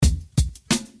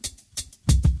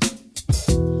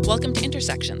Welcome to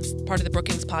Intersections, part of the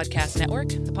Brookings Podcast Network,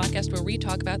 the podcast where we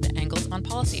talk about the angles on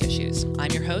policy issues.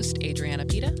 I'm your host, Adriana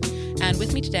Pita, and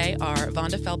with me today are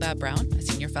Vonda Feldbaugh-Brown, a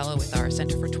senior fellow with our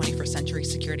Center for 21st Century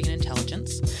Security and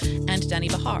Intelligence, and Danny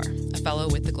Bahar, a fellow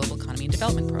with the Global Economy and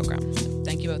Development Program. So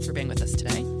thank you both for being with us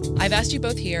today. I've asked you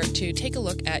both here to take a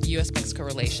look at U.S.-Mexico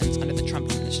relations under the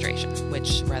Trump administration,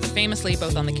 which rather famously,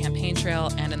 both on the campaign trail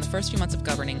and in the first few months of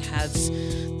governing, has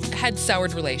had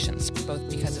soured relations, both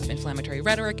because of inflammatory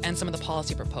rhetoric and some of the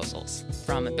policy proposals,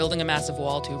 from building a massive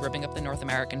wall to ripping up the North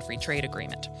American Free Trade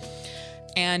Agreement.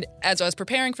 And as I was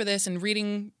preparing for this and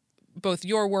reading both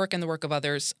your work and the work of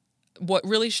others, what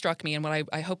really struck me and what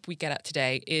I hope we get at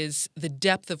today is the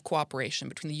depth of cooperation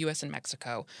between the U.S. and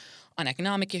Mexico on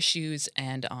economic issues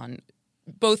and on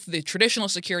both the traditional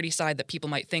security side that people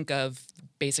might think of,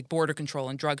 basic border control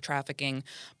and drug trafficking,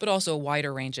 but also a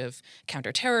wider range of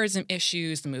counterterrorism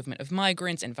issues, the movement of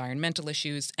migrants, environmental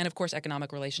issues, and of course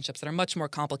economic relationships that are much more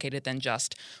complicated than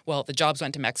just, well, the jobs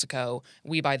went to Mexico,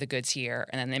 we buy the goods here,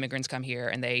 and then the immigrants come here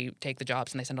and they take the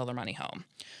jobs and they send all their money home.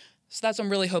 So that's what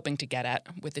I'm really hoping to get at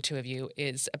with the two of you,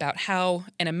 is about how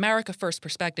an America First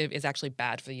perspective is actually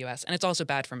bad for the U.S. and it's also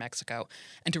bad for Mexico,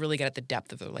 and to really get at the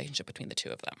depth of the relationship between the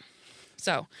two of them.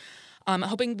 So I'm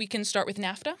hoping we can start with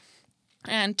NAFTA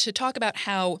and to talk about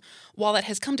how, while that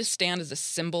has come to stand as a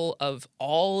symbol of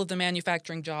all of the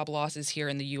manufacturing job losses here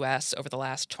in the U.S. over the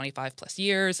last 25 plus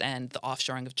years and the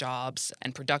offshoring of jobs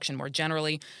and production more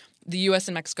generally, the U.S.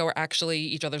 and Mexico are actually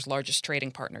each other's largest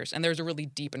trading partners, and there's a really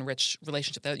deep and rich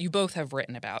relationship that you both have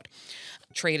written about.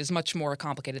 Trade is much more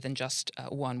complicated than just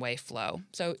a one-way flow.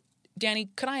 So, Danny,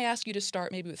 could I ask you to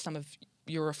start maybe with some of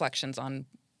your reflections on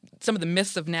some of the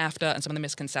myths of NAFTA and some of the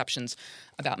misconceptions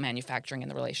about manufacturing and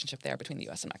the relationship there between the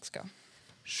U.S. and Mexico?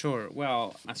 Sure.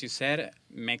 Well, as you said,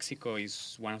 Mexico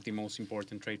is one of the most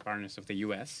important trade partners of the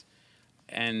U.S.,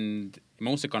 and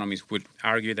most economists would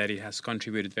argue that it has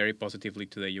contributed very positively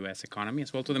to the U.S. economy,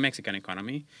 as well to the Mexican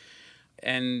economy.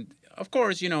 And, of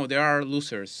course, there are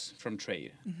losers from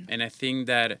trade. Mm-hmm. And I think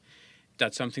that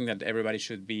that's something that everybody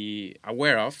should be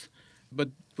aware of. But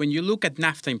when you look at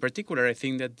NAFTA in particular, I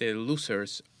think that the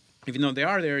losers, even though they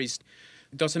are there,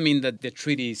 doesn't mean that the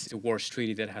treaty is the worst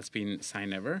treaty that has been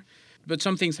signed ever. But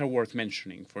some things are worth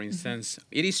mentioning. For instance,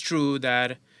 It is true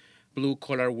that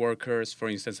blue-collar workers, for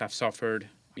instance, have suffered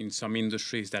in some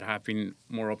industries that have been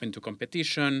more open to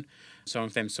competition. Some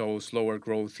of them saw slower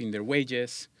growth in their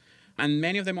wages. And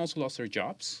many of them also lost their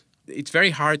jobs. It's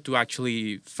very hard to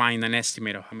actually find an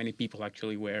estimate of how many people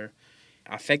actually were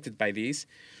affected by this.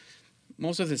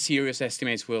 Most of the serious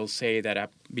estimates will say that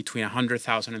between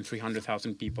 100,000 and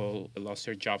 300,000 people lost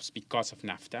their jobs because of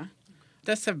NAFTA.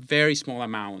 That's a very small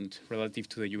amount relative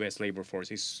to the U.S. labor force.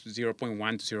 It's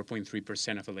 0.1 to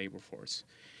 0.3% of the labor force.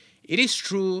 It is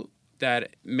true that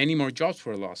many more jobs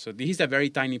were lost. So this is a very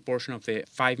tiny portion of the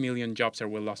 5 million jobs that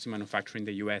were lost in manufacturing in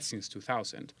the U.S. since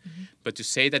 2000. Mm-hmm. But to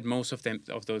say that most of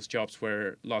those jobs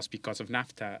were lost because of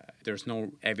NAFTA, there's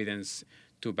no evidence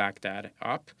to back that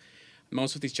up.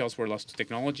 Most of these jobs were lost to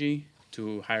technology,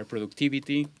 to higher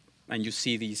productivity, and you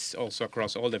see these also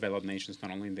across all developed nations,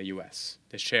 not only in the U.S.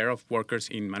 The share of workers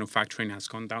in manufacturing has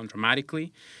gone down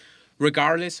dramatically,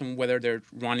 regardless of whether they're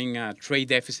running a trade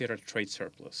deficit or trade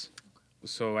surplus.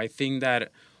 So I think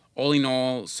that all in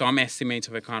all, some estimates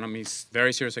of economists,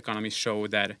 very serious economists, show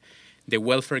that the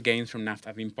welfare gains from NAFTA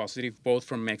have been positive, both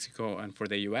from Mexico and for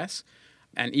the U.S.,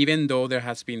 and even though there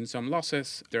has been some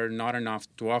losses, they're not enough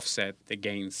to offset the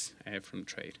gains from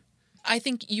trade. I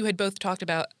think you had both talked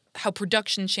about how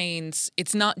production chains,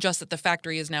 it's not just that the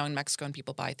factory is now in Mexico and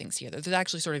people buy things here. There's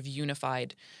actually sort of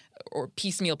unified or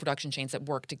piecemeal production chains that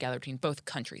work together between both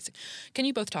countries. Can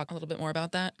you both talk a little bit more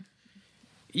about that?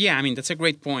 Yeah, that's a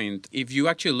great point. If you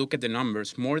actually look at the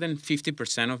numbers, more than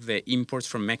 50% of the imports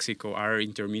from Mexico are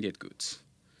intermediate goods.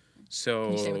 So,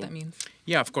 can you say what that means?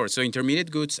 Yeah, of course. So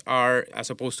intermediate goods are, as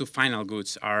opposed to final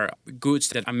goods, are goods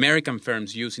that American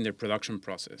firms use in their production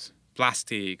process.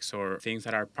 Plastics or things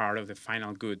that are part of the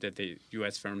final good that the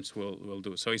U.S. firms will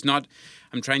do. So it's not,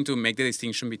 I'm trying to make the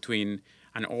distinction between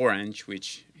an orange,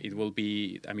 which it will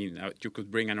be, you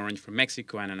could bring an orange from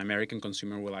Mexico and an American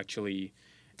consumer will actually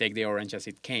take the orange as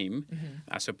it came,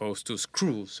 as opposed to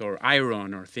screws or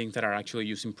iron or things that are actually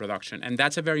used in production. And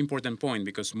that's a very important point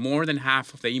because more than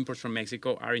half of the imports from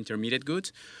Mexico are intermediate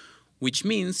goods, which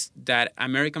means that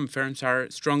American firms are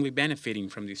strongly benefiting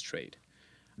from this trade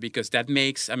because that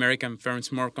makes American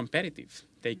firms more competitive.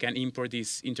 They can import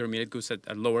these intermediate goods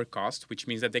at lower cost, which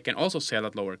means that they can also sell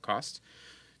at lower cost,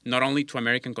 not only to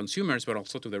American consumers, but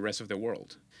also to the rest of the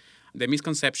world. The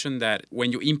misconception that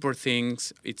when you import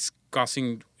things, it's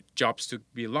causing jobs to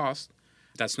be lost,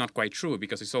 That's not quite true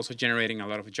because it's also generating a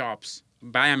lot of jobs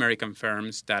by American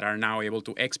firms that are now able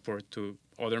to export to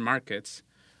other markets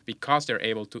because they're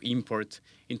able to import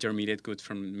intermediate goods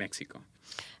from Mexico.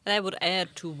 And I would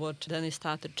add to what Danny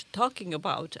started talking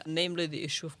about, namely the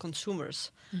issue of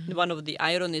consumers. Mm-hmm. One of the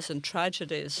ironies and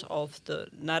tragedies of the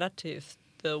narrative,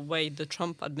 the way the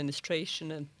Trump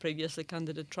administration and previously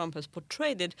candidate Trump has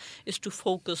portrayed it, is to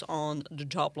focus on the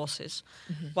job losses.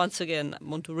 Mm-hmm. Once again, I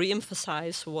want to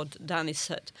reemphasize what Danny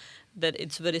said, that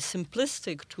it's very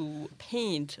simplistic to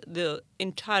paint the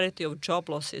entirety of job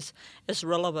losses as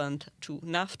relevant to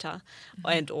NAFTA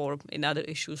and or in other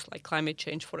issues like climate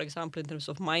change, for example, in terms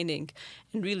of mining,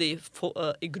 and really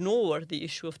ignore the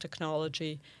issue of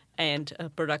technology and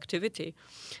productivity.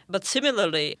 But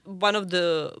similarly, one of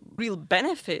the real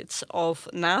benefits of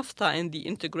NAFTA and the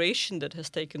integration that has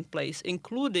taken place,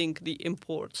 including the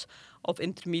imports of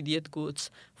intermediate goods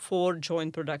for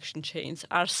joint production chains,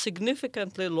 are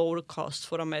significantly lower costs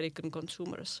for American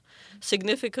consumers.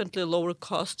 Significantly lower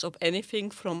costs of anything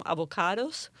from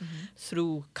avocados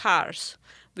through cars,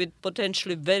 with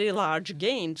potentially very large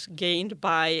gains gained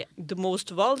by the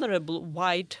most vulnerable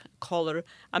white-collar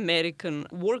American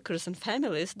workers and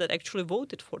families that actually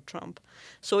voted for Trump.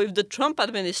 So if the Trump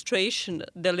administration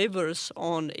delivers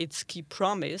on its key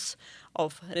promise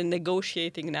of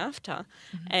renegotiating NAFTA,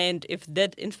 and if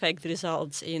that in fact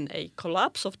results in a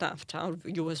collapse of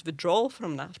NAFTA, U.S. withdrawal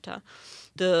from NAFTA,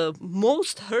 the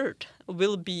most hurt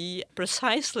will be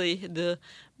precisely the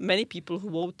many people who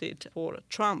voted for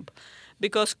Trump,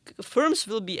 because firms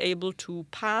will be able to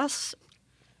pass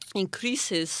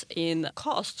increases in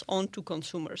costs onto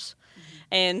consumers.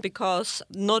 And because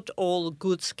not all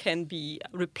goods can be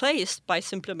replaced by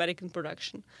simply American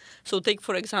production. So take,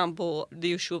 for example,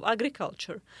 the issue of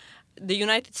agriculture. The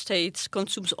United States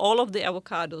consumes all of the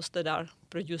avocados that are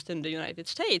produced in the United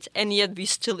States, and yet we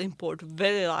still import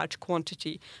very large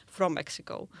quantity from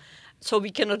Mexico. So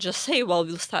we cannot just say, well,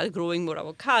 we'll start growing more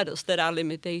avocados. There are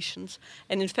limitations.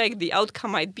 And in fact, the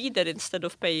outcome might be that instead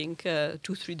of paying $2,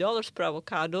 $3 per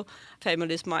avocado,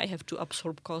 families might have to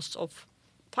absorb costs of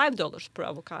 $5 per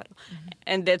avocado.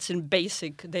 And that's in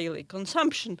basic daily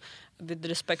consumption. With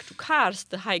respect to cars,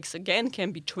 the hikes again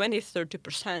can be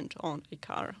 20-30% on a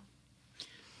car.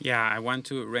 Yeah, I want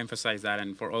to reemphasize that.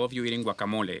 And for all of you eating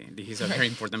guacamole, this is a very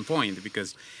important point,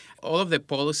 because all of the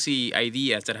policy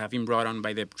ideas that have been brought on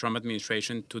by the Trump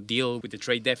administration to deal with the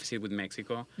trade deficit with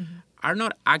Mexico are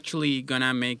not actually going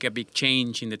to make a big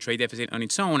change in the trade deficit on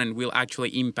its own and will actually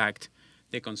impact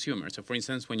the consumer. So, for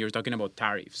instance, when you're talking about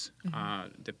tariffs,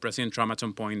 the President Trump at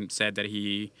some point said that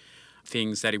he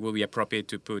thinks that it will be appropriate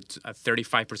to put a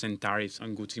 35% tariffs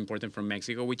on goods imported from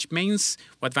Mexico, which means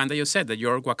what Vanda just said, that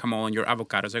your guacamole and your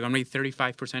avocados are going to be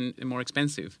 35% more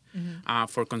expensive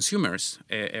for consumers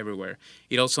everywhere.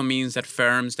 It also means that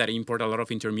firms that import a lot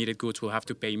of intermediate goods will have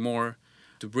to pay more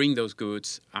to bring those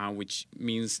goods, which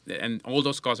means, and all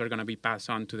those costs are going to be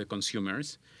passed on to the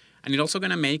consumers. And it's also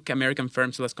going to make American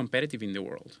firms less competitive in the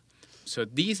world. So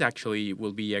these actually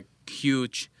will be a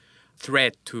huge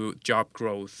threat to job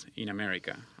growth in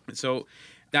America. So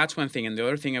that's one thing. And the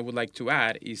other thing I would like to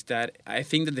add is that I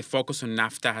think that the focus on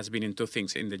NAFTA has been in two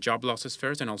things, in the job losses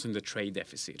first and also in the trade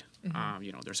deficit.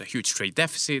 There's a huge trade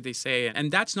deficit, they say,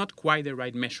 and that's not quite the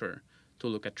right measure to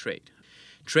look at trade.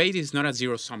 Trade is not a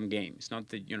zero-sum game. It's not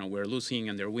that, we're losing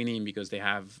and they're winning because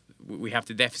we have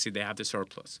the deficit, they have the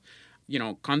surplus.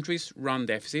 Countries run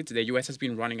deficits. The U.S. has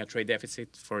been running a trade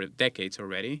deficit for decades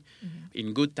already,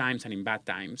 in good times and in bad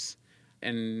times.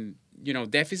 And,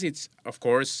 deficits, of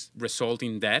course, result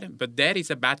in debt. But debt is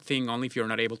a bad thing only if you're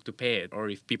not able to pay it or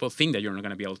if people think that you're not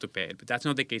going to be able to pay it. But that's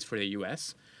not the case for the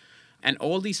U.S. And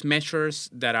all these measures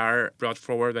that are brought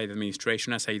forward by the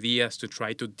administration as ideas to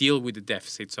try to deal with the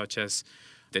deficit, such as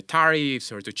the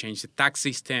tariffs or to change the tax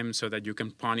system so that you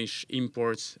can punish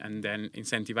imports and then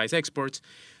incentivize exports,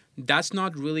 that's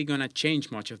not really going to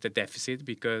change much of the deficit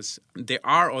because there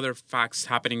are other facts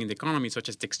happening in the economy, such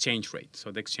as the exchange rate. So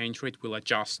the exchange rate will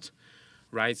adjust,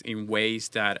 right, in ways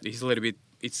that is a little bit,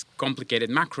 it's complicated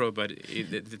macro, but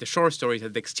the short story is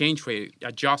that the exchange rate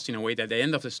adjusts in a way that at the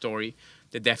end of the story,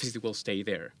 the deficit will stay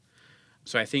there.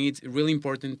 So I think it's really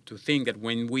important to think that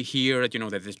when we hear that,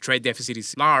 that the trade deficit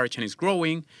is large and is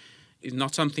growing, it's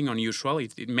not something unusual.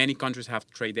 Many countries have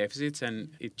trade deficits,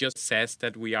 and it just says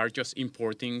that we are just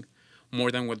importing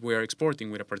more than what we are exporting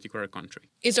with a particular country.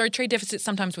 Is our trade deficit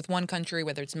sometimes with one country,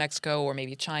 whether it's Mexico or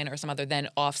maybe China or some other, then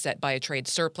offset by a trade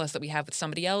surplus that we have with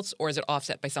somebody else, or is it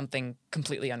offset by something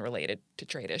completely unrelated to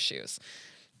trade issues?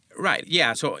 Right,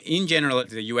 yeah. So in general,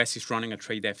 the U.S. is running a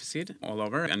trade deficit all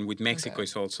over, and with Mexico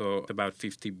it's also about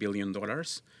 $50 billion,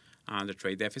 the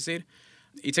trade deficit.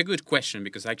 It's a good question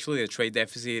because actually the trade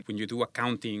deficit, when you do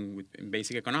accounting with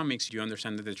basic economics, you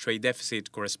understand that the trade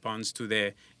deficit corresponds to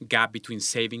the gap between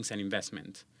savings and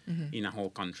investment in a whole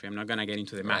country. I'm not going to get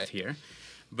into the math here.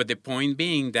 But the point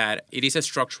being that it is a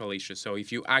structural issue. So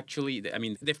if you actually,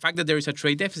 the fact that there is a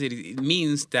trade deficit, it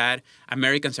means that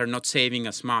Americans are not saving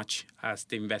as much as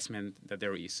the investment that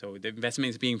there is. So the investment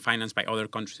is being financed by other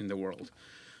countries in the world.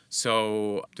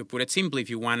 So to put it simply, if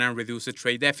you want to reduce the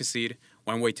trade deficit,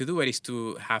 one way to do it is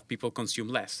to have people consume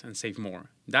less and save more.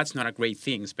 That's not a great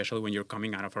thing, especially when you're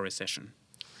coming out of a recession.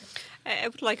 I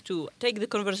would like to take the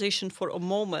conversation for a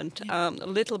moment a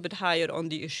little bit higher on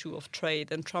the issue of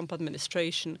trade and Trump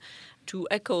administration to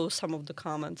echo some of the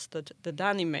comments that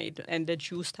Danny made and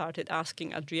that you started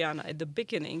asking Adriana at the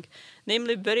beginning,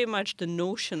 namely very much the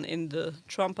notion in the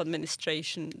Trump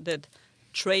administration that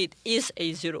trade is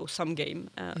a zero-sum game,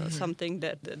 something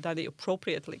that Danny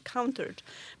appropriately countered.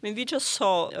 We just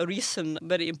saw a recent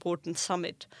very important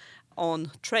summit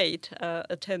on trade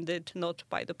attended not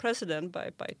by the president, by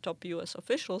top U.S.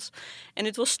 officials. And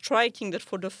it was striking that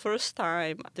for the first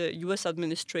time, the U.S.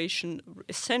 administration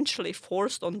essentially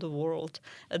forced on the world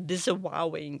a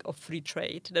disavowing of free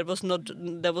trade. There was not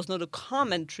a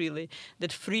comment, really,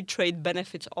 that free trade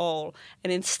benefits all.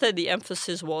 And instead, the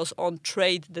emphasis was on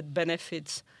trade that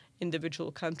benefits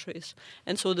individual countries.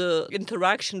 And so the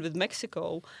interaction with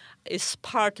Mexico is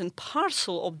part and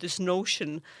parcel of this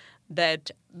notion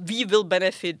that we will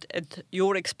benefit at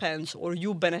your expense or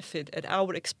you benefit at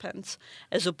our expense,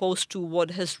 as opposed to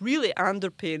what has really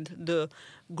underpinned the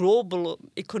global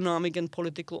economic and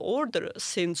political order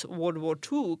since World War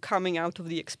II, coming out of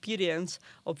the experience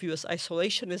of U.S.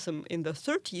 isolationism in the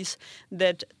 30s,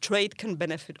 that trade can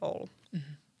benefit all.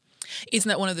 Mm-hmm. Isn't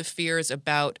that one of the fears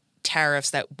about tariffs,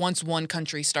 that once one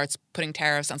country starts putting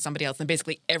tariffs on somebody else, then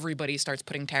basically everybody starts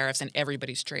putting tariffs and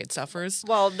everybody's trade suffers?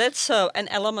 Well, that's an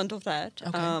element of that.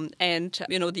 Okay. And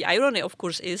the irony, of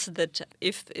course, is that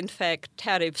if, in fact,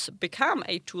 tariffs become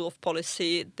a tool of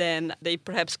policy, then they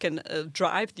perhaps can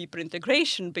drive deeper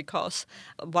integration because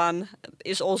one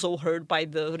is also hurt by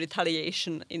the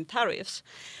retaliation in tariffs.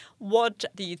 What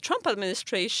the Trump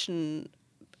administration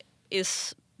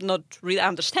is not really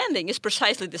understanding is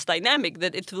precisely this dynamic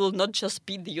that it will not just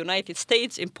be the United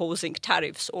States imposing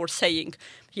tariffs or saying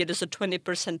here is a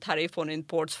 20% tariff on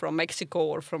imports from Mexico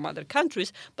or from other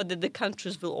countries, but that the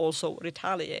countries will also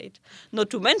retaliate. Not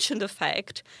to mention the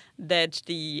fact that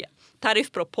the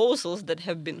tariff proposals that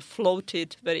have been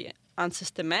floated very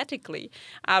unsystematically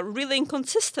are really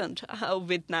inconsistent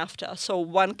with NAFTA. So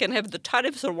one can have the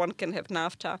tariffs or one can have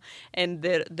NAFTA, and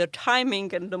the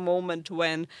timing and the moment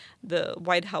when the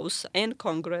White House and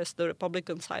Congress, the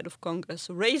Republican side of Congress,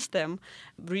 raised them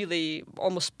really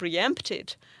almost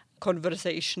preempted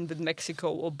conversation with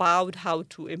Mexico about how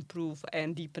to improve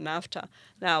and deepen NAFTA.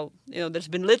 Now, there's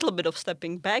been a little bit of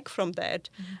stepping back from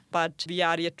that, but we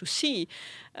are yet to see.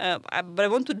 But I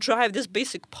want to drive this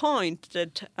basic point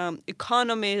that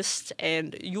economists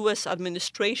and U.S.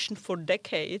 administration for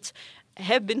decades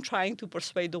have been trying to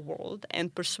persuade the world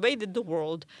and persuaded the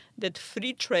world that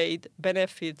free trade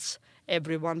benefits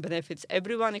everyone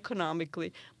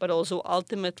economically, but also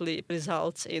ultimately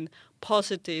results in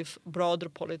positive, broader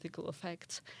political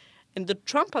effects. And the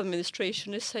Trump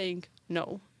administration is saying,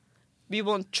 no, we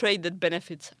want trade that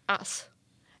benefits us,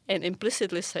 and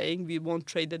implicitly saying we want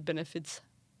trade that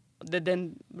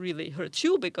then really hurts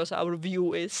you because our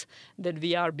view is that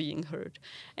we are being hurt.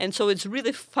 And so it's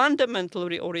really fundamental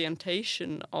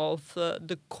reorientation of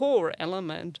the core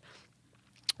element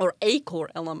or a core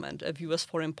element of U.S.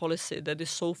 foreign policy that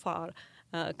is so far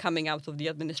coming out of the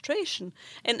administration.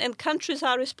 And countries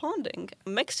are responding.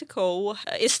 Mexico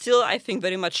is still, I think,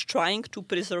 very much trying to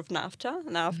preserve NAFTA.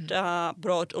 NAFTA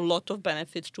brought a lot of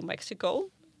benefits to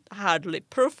Mexico. Hardly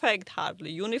perfect,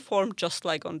 hardly uniform, just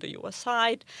like on the U.S.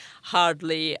 side,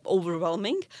 hardly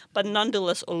overwhelming, but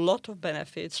nonetheless a lot of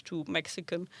benefits to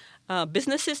Mexican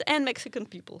businesses and Mexican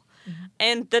people. Mm-hmm.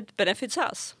 And that benefits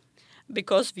us,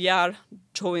 because we are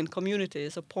joint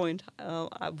communities, a point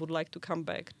I would like to come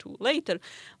back to later.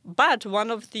 But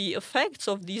one of the effects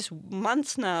of these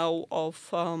months now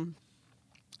of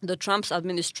the Trump's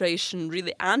administration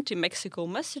really anti-Mexico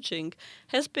messaging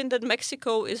has been that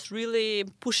Mexico is really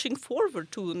pushing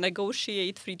forward to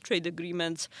negotiate free trade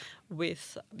agreements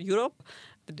with Europe,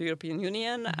 with the European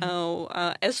Union,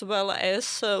 as well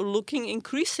as looking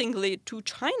increasingly to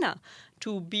China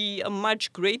to be a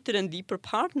much greater and deeper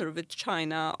partner with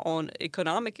China on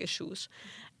economic issues.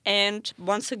 And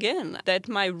once again, that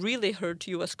might really hurt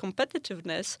U.S.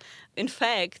 competitiveness. In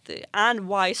fact,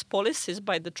 unwise policies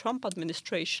by the Trump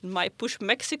administration might push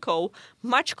Mexico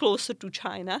much closer to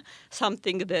China,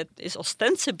 something that is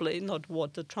ostensibly not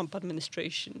what the Trump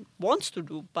administration wants to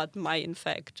do, but might in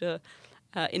fact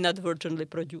inadvertently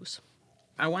produce.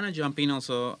 I want to jump in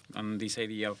also on this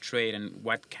idea of trade and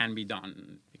what can be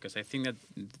done, because I think that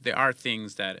there are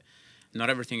things that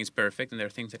not everything is perfect and there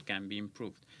are things that can be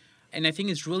improved. And I think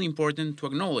it's really important to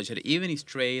acknowledge that even if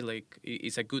trade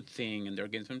is a good thing and there are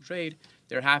gains from trade,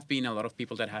 there have been a lot of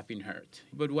people that have been hurt.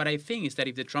 But what I think is that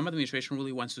if the Trump administration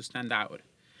really wants to stand out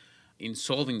in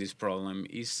solving this problem,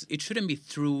 it shouldn't be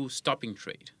through stopping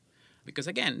trade. Because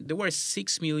again, there were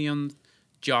 6 million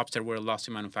jobs that were lost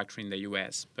in manufacturing in the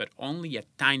U.S., but only a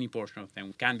tiny portion of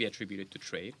them can be attributed to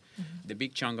trade. Mm-hmm. The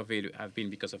big chunk of it have been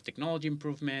because of technology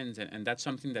improvements, and that's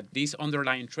something that these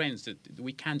underlying trends, that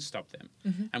we can't stop them.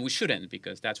 Mm-hmm. And we shouldn't,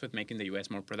 because that's what's making the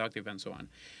U.S. more productive and so on.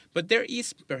 But there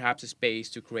is perhaps a space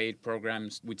to create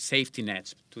programs with safety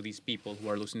nets to these people who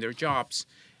are losing their jobs.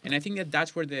 And I think that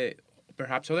that's where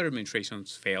perhaps other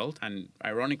administrations failed, and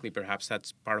ironically, perhaps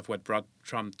that's part of what brought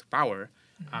Trump to power.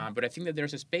 But I think that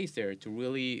there's a space there to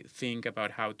really think about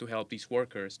how to help these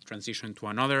workers transition to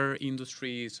another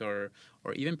industries or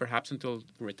even perhaps until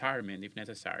retirement if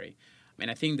necessary.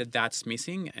 And I think that that's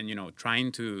missing. And,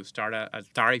 trying to start a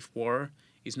tariff war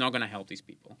is not going to help these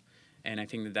people. And I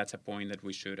think that that's a point that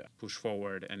we should push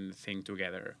forward and think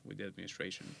together with the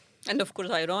administration. And of course,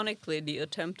 ironically, the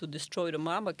attempt to destroy the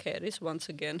Obamacare is once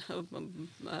again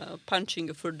punching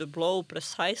a further blow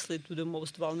precisely to the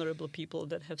most vulnerable people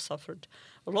that have suffered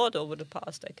a lot over the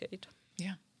past decade.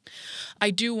 Yeah. I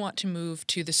do want to move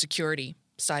to the security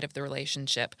side of the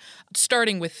relationship,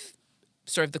 starting with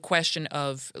sort of the question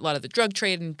of a lot of the drug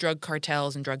trade and drug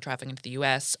cartels and drug trafficking into the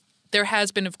U.S. There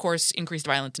has been, of course, increased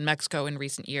violence in Mexico in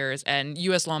recent years, and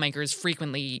U.S. lawmakers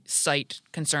frequently cite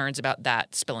concerns about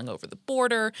that spilling over the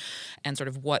border and sort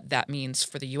of what that means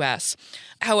for the U.S.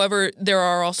 However, there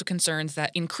are also concerns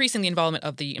that increasing the involvement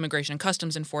of the Immigration and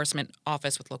Customs Enforcement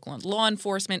Office with local law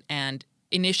enforcement and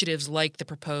initiatives like the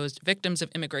proposed Victims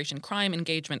of Immigration Crime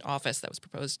Engagement Office that was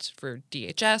proposed for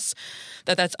DHS,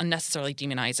 that's unnecessarily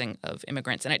demonizing of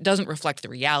immigrants, and it doesn't reflect the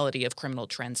reality of criminal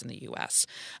trends in the U.S.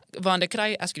 Vonda, could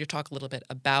I ask you to talk a little bit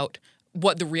about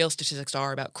what the real statistics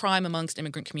are about crime amongst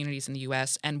immigrant communities in the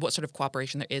U.S. and what sort of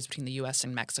cooperation there is between the U.S.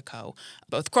 and Mexico,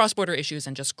 both cross-border issues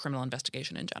and just criminal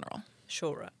investigation in general?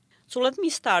 Sure. So let me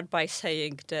start by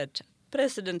saying that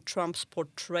President Trump's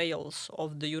portrayals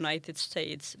of the United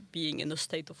States being in a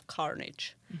state of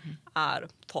carnage are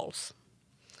false.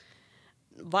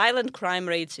 Violent crime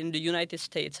rates in the United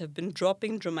States have been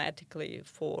dropping dramatically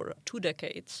for 2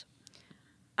 decades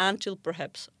until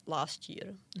perhaps last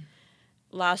year.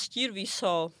 Last year we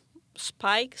saw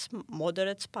spikes,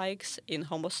 moderate spikes in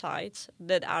homicides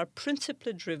that are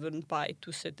principally driven by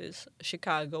 2 cities,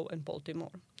 Chicago and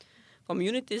Baltimore.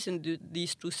 Communities in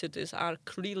these 2 cities are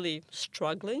clearly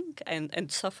struggling and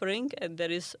suffering, and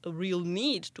there is a real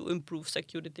need to improve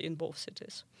security in both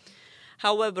cities.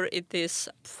 However, it is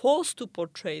false to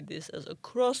portray this as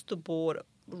across-the-board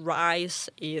rise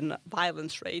in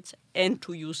violence rates and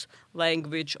to use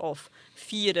language of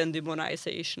fear and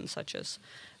demonization, such as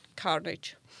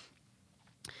carnage.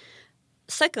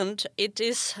 Second, it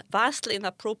is vastly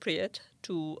inappropriate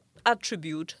to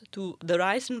attribute to the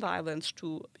rise in violence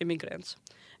to immigrants.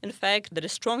 In fact, there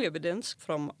is strong evidence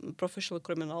from professional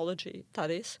criminology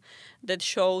studies that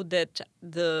show that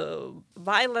the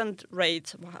violent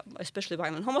rates, especially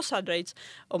violent homicide rates,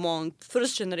 among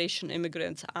first-generation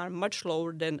immigrants are much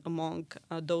lower than among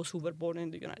those who were born in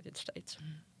the United States.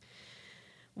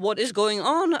 What is going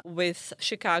on with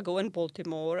Chicago and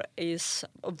Baltimore is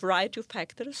a variety of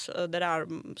factors. There are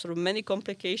sort of many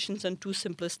complications and 2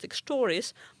 simplistic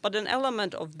stories, but an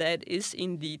element of that is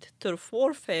indeed turf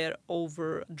warfare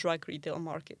over drug retail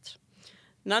markets.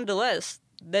 Nonetheless,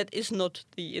 that is not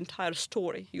the entire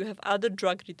story. You have other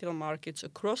drug retail markets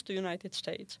across the United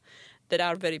States that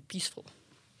are very peaceful,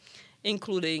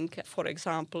 including, for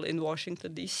example, in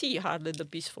Washington, D.C., hardly the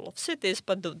peaceful of cities,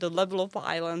 but the level of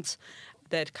violence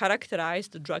that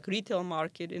characterized the drug retail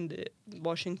market in the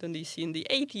Washington, D.C. in the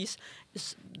 80s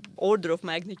is order of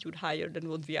magnitude higher than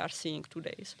what we are seeing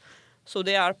today. So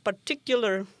there are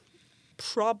particular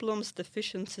problems,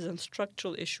 deficiencies, and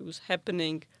structural issues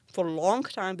happening for a long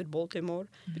time with Baltimore,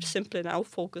 which simply now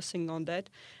focusing on that,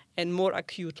 and more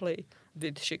acutely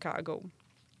with Chicago.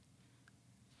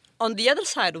 On the other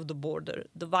side of the border,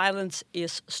 the violence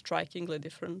is strikingly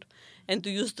different. And to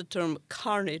use the term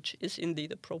carnage is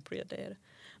indeed appropriate there.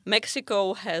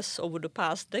 Mexico has, over the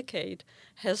past decade,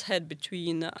 has had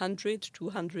between 100 to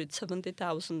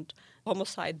 170,000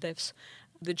 homicide deaths,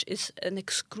 which is an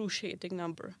excruciating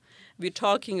number. We're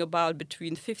talking about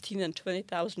between 15 and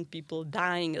 20,000 people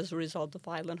dying as a result of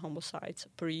violent homicides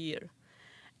per year.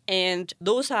 And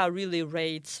those are really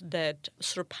rates that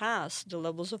surpass the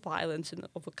levels of violence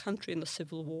of a country in a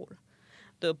civil war.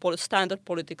 The standard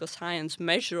political science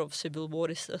measure of civil war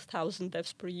is 1,000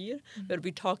 deaths per year, but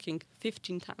we're talking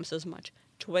 15 times as much,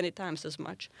 20 times as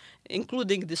much,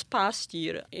 including this past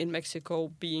year in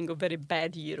Mexico being a very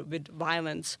bad year with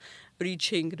violence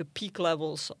reaching the peak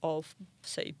levels of,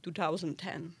 say,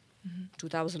 2010,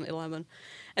 2011.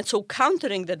 And so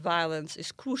countering that violence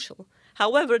is crucial.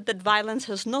 However, that violence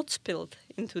has not spilled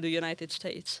into the United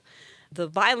States. The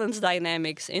violence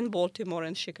dynamics in Baltimore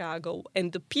and Chicago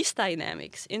and the peace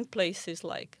dynamics in places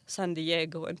like San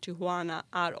Diego and Tijuana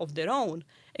are of their own,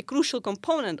 a crucial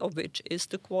component of which is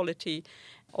the quality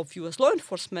of U.S. law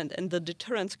enforcement and the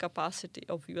deterrence capacity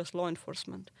of U.S. law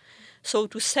enforcement. So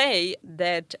to say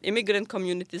that immigrant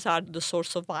communities are the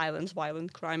source of violence,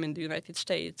 violent crime in the United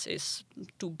States is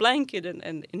too blanket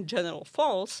and in general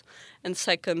false. And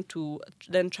second, to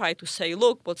then try to say,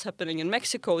 look, what's happening in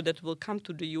Mexico that will come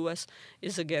to the U.S.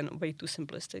 is, again, way too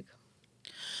simplistic.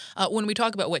 When we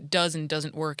talk about what does and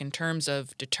doesn't work in terms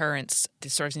of deterrence,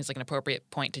 this sort of seems like an appropriate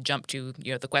point to jump to,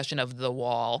 the question of the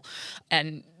wall.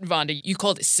 And Vonda, you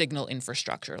called it signal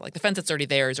infrastructure. Like the fence that's already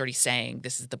there is already saying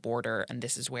this is the border and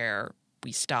this is where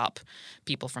we stop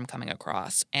people from coming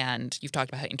across. And you've talked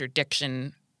about how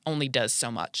interdiction only does so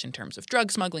much in terms of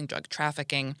drug smuggling, drug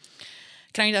trafficking.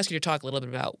 Can I ask you to talk a little bit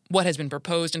about what has been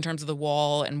proposed in terms of the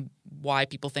wall and why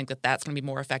people think that that's going to be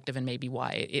more effective and maybe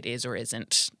why it is or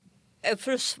isn't? I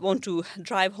first want to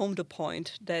drive home the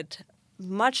point that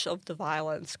much of the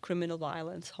violence, criminal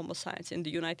violence, homicides in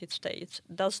the United States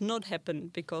does not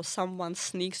happen because someone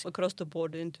sneaks across the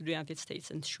border into the United States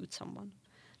and shoots someone.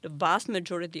 The vast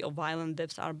majority of violent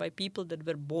deaths are by people that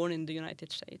were born in the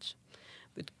United States,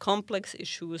 with complex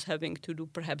issues having to do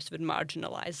perhaps with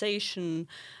marginalization,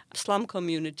 slum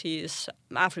communities,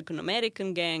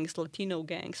 African-American gangs, Latino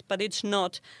gangs. But it's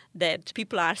not that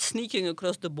people are sneaking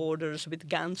across the borders with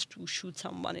guns to shoot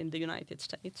someone in the United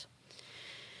States.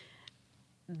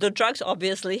 The drugs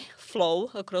obviously flow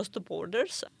across the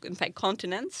borders, in fact,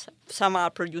 continents. Some are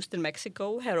produced in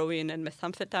Mexico, heroin and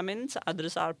methamphetamines.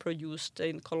 Others are produced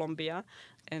in Colombia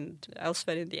and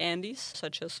elsewhere in the Andes,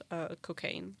 such as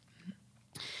cocaine.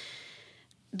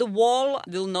 The wall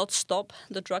will not stop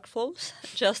the drug flows,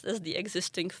 just as the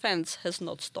existing fence has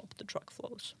not stopped the drug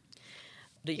flows.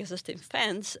 The existing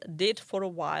fence did for a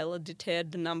while deter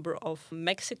the number of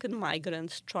Mexican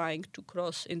migrants trying to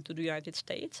cross into the United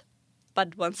States.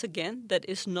 But once again, that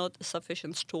is not a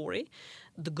sufficient story.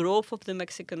 The growth of the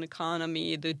Mexican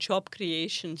economy, the job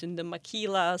creations in the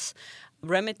maquilas,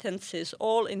 remittances,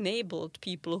 all enabled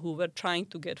people who were trying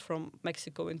to get from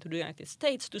Mexico into the United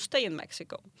States to stay in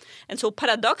Mexico. And so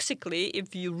paradoxically,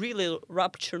 if you really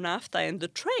rupture NAFTA and the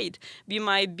trade, we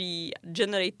might be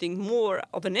generating more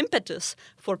of an impetus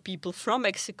for people from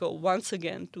Mexico once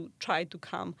again to try to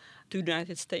come to the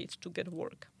United States to get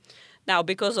work. Now,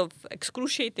 because of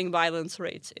excruciating violence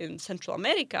rates in Central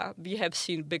America, we have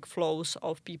seen big flows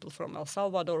of people from El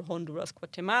Salvador, Honduras,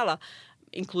 Guatemala,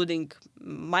 including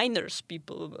minors,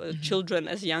 people, children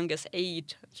as young as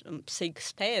 8,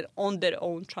 6, 10, on their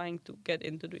own trying to get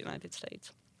into the United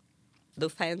States. The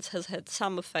fence has had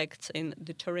some effects in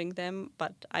deterring them,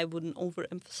 but I wouldn't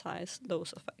overemphasize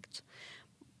those effects.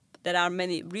 There are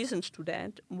many reasons to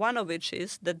that, one of which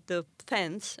is that the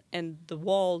fence and the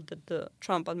wall that the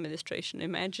Trump administration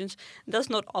imagines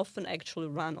does not often actually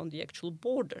run on the actual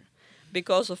border.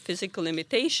 Because of physical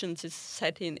limitations, it's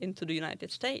set into the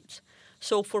United States.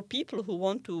 So for people who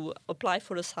want to apply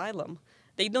for asylum,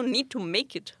 they don't need to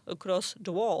make it across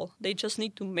the wall. They just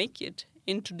need to make it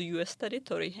into the U.S.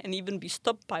 territory and even be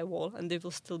stopped by wall, and they will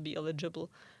still be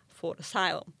eligible for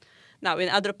asylum. Now, in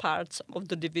other parts of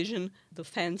the division, the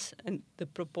fence and the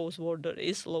proposed border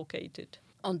is located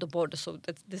on the border, so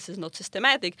that this is not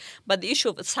systematic. But the issue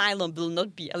of asylum will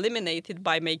not be eliminated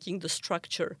by making the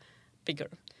structure bigger.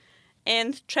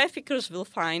 And traffickers will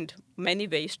find many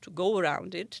ways to go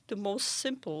around it, the most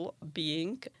simple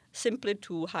being simply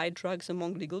to hide drugs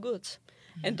among legal goods.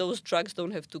 And those drugs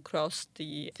don't have to cross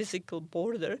the physical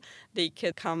border. They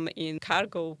can come in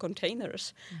cargo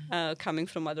containers coming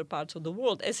from other parts of the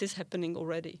world, as is happening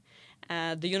already.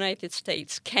 The United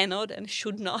States cannot and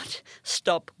should not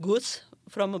stop goods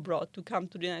from abroad to come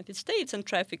to the United States, and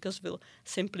traffickers will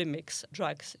simply mix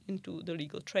drugs into the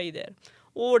legal trade there.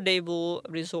 Or they will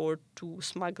resort to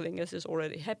smuggling, as is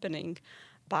already happening,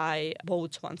 by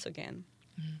boats once again.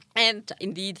 And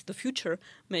indeed, the future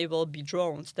may well be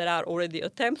drones. There are already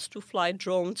attempts to fly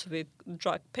drones with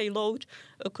drug payload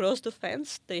across the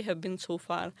fence. They have been so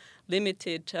far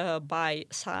limited by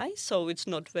size, so it's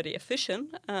not very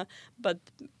efficient. But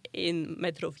in a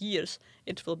matter of years,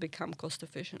 it will become cost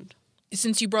efficient.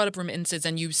 Since you brought up remittances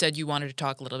and you said you wanted to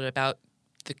talk a little bit about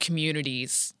the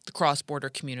communities, the cross-border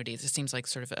communities, it seems like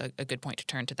sort of a good point to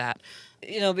turn to that.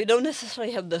 We don't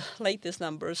necessarily have the latest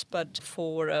numbers, but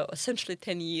for essentially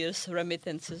 10 years,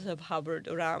 remittances have hovered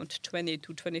around 20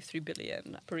 to 23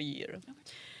 billion per year. Okay.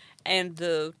 And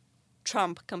the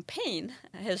Trump campaign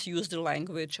has used the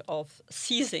language of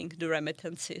seizing the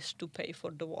remittances to pay for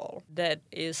the wall. That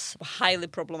is a highly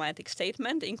problematic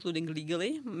statement, including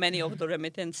legally. Many of the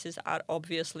remittances are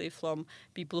obviously from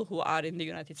people who are in the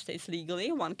United States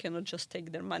legally. One cannot just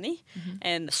take their money.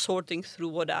 And sorting through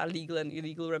what are legal and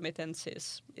illegal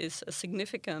remittances is a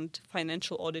significant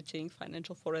financial auditing,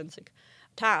 financial forensic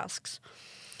tasks.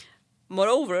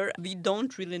 Moreover, we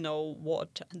don't really know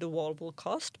what the wall will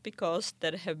cost because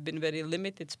there have been very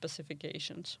limited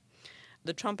specifications.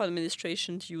 The Trump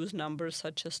administration's used numbers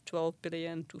such as 12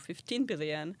 billion to 15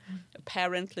 billion.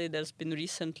 Apparently, there's been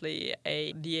recently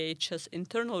a DHS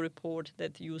internal report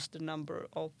that used the number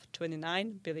of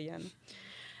 29 billion.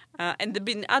 And there have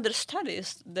been other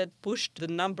studies that pushed the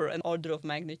number an order of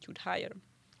magnitude higher.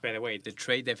 By the way, the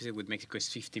trade deficit with Mexico is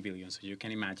 50 billion, so you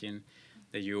can imagine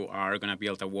that you are going to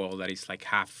build a wall that is like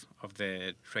half of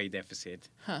the trade deficit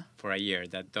for a year.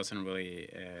 That doesn't really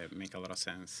make a lot of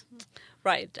sense.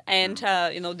 Right. And,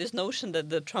 this notion that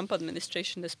the Trump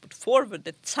administration has put forward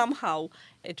that somehow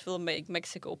it will make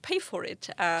Mexico pay for it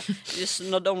is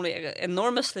not only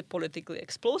enormously politically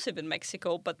explosive in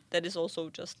Mexico, but there is also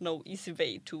just no easy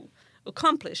way to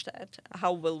accomplish that.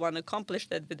 How will one accomplish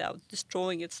that without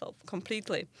destroying itself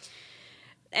completely?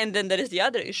 And then there is the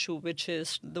other issue, which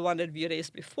is the one that we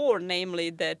raised before, namely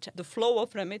that the flow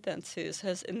of remittances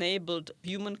has enabled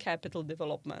human capital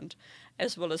development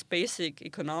as well as basic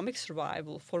economic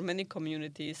survival for many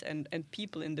communities and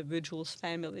people, individuals,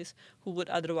 families who would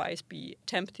otherwise be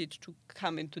tempted to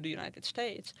come into the United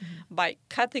States by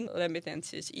cutting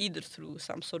remittances either through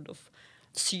some sort of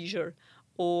seizure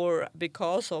or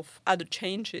because of other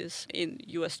changes in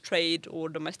U.S. trade or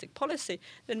domestic policy,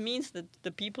 that means that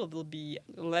the people will be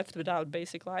left without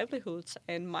basic livelihoods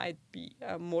and might be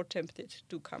more tempted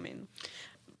to come in.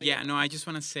 Yeah, no, I just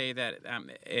want to say that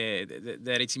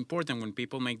that it's important when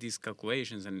people make these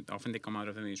calculations, and often they come out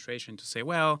of the administration to say,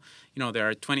 well, there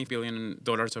are $20 billion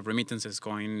of remittances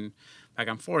going back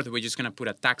and forth. We're just going to put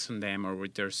a tax on them, or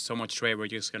there's so much trade, we're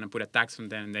just going to put a tax on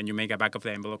them. And then you make a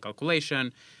back-of-the-envelope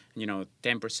calculation.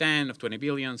 10% of 20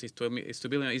 billion is 2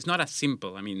 billion. It's not as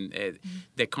simple. I mean,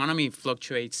 the economy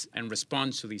fluctuates and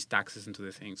responds to these taxes and to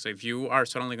the things. So if you are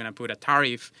suddenly going to put a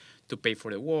tariff to pay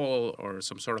for the wall or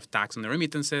some sort of tax on the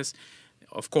remittances,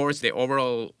 of course, the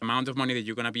overall amount of money that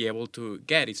you're going to be able to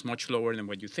get is much lower than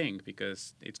what you think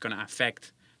because it's going to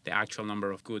affect the actual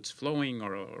number of goods flowing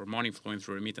or money flowing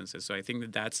through remittances. So I think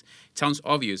it sounds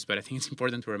obvious, but I think it's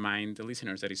important to remind the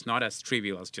listeners that it's not as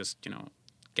trivial as just,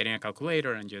 getting a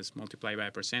calculator and just multiply by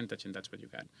a percentage, and that's what you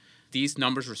got. These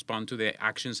numbers respond to the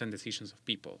actions and decisions of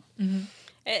people. Mm-hmm.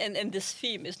 And this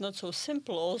theme is not so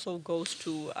simple, also goes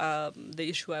to the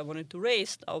issue I wanted to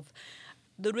raise of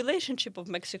the relationship of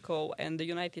Mexico and the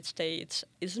United States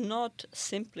is not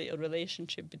simply a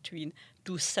relationship between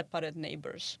two separate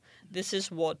neighbors. This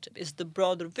is what is the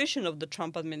broader vision of the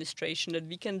Trump administration, that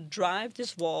we can drive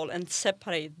this wall and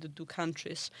separate the two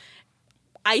countries,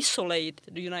 isolate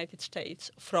the United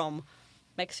States from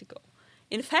Mexico.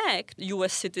 In fact,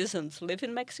 U.S. citizens live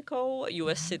in Mexico.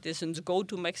 U.S. citizens go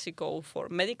to Mexico for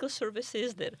medical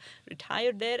services. They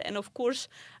retire there. And, of course,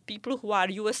 people who are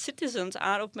U.S. citizens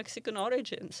are of Mexican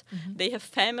origins. They have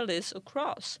families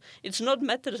across. It's not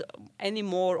matter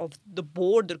anymore of the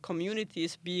border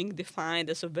communities being defined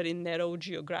as a very narrow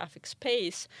geographic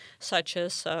space, such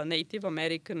as Native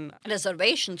American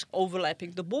reservations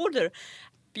overlapping the border.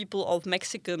 People of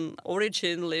Mexican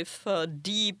origin live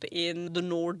deep in the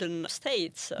northern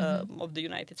states of the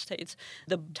United States.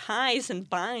 The ties and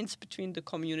binds between the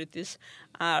communities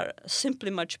are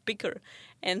simply much bigger.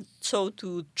 And so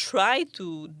to try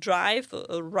to drive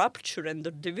a rupture and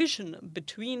the division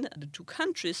between the two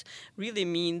countries really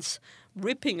means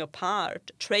ripping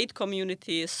apart trade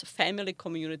communities, family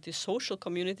communities, social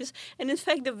communities, and in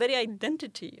fact the very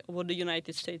identity of what the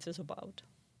United States is about.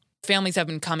 Families have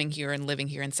been coming here and living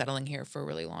here and settling here for a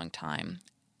really long time.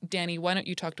 Danny, why don't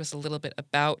you talk to us a little bit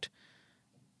about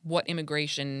what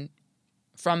immigration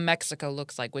from Mexico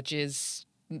looks like, which is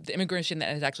the immigration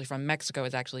that is actually from Mexico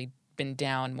has actually been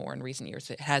down more in recent years.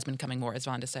 It has been coming more, as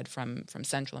Vanda said, from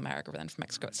Central America rather than from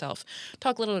Mexico itself.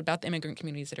 Talk a little bit about the immigrant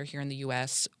communities that are here in the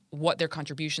U.S., what their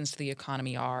contributions to the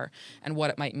economy are, and what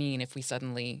it might mean if we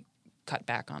suddenly cut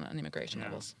back on immigration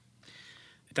levels.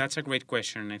 That's a great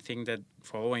question. I think that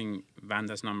following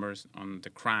Vanda's numbers on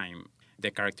the crime,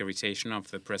 the characterization of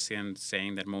the president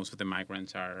saying that most of the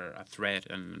migrants are a threat,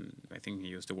 and I think he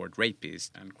used the word rapists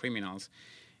and criminals,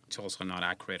 it's also not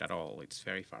accurate at all. It's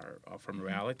very far off from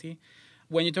reality.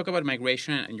 When you talk about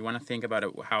migration and you want to think about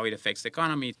how it affects the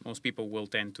economy, most people will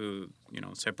tend to,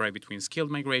 separate between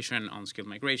skilled migration, unskilled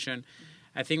migration.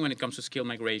 I think when it comes to skilled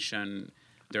migration,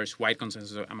 there's wide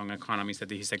consensus among economists that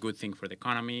this is a good thing for the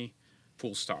economy,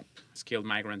 full stop. Skilled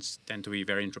migrants tend to be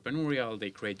very entrepreneurial.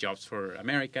 They create jobs for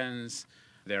Americans.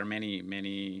 There are many,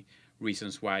 many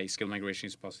reasons why skilled migration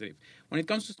is positive. When it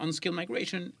comes to unskilled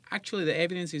migration, actually the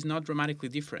evidence is not dramatically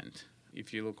different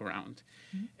if you look around.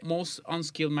 Mm-hmm. Most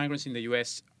unskilled migrants in the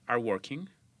U.S. are working.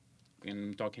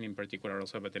 I'm talking in particular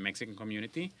also about the Mexican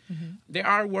community. Mm-hmm. They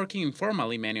are working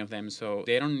informally, many of them, so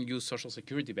they don't use Social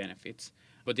Security benefits,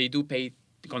 but they do pay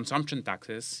consumption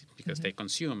taxes because they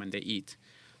consume and they eat.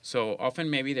 So often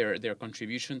maybe their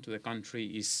contribution to the country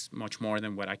is much more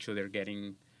than what actually they're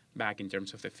getting back in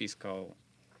terms of the fiscal.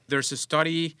 There's a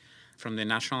study from the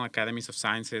National Academies of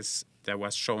Sciences that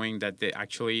was showing that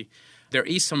there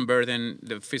is some burden,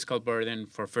 the fiscal burden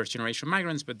for first-generation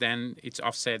migrants, but then it's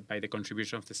offset by the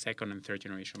contribution of the second and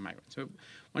third-generation migrants. So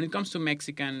when it comes to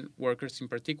Mexican workers in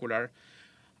particular,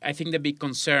 I think the big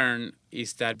concern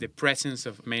is that the presence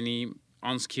of many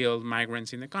unskilled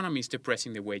migrants in the economy is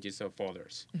depressing the wages of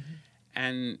others. Mm-hmm.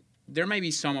 And there may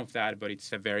be some of that, but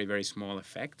it's a very, very small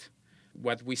effect.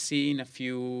 What we see in a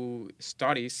few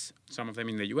studies, some of them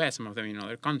in the U.S., some of them in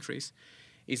other countries,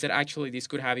 is that actually this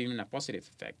could have even a positive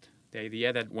effect. The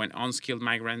idea that when unskilled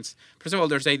migrants, first of all,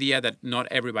 there's the idea that not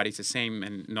everybody's the same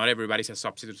and not everybody's a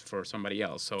substitute for somebody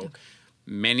else. So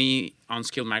many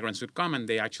unskilled migrants would come and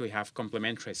they actually have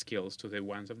complementary skills to the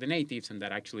ones of the natives, and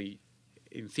that actually,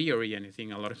 in theory and I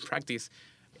think a lot of practice,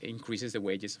 increases the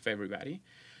wages of everybody.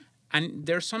 And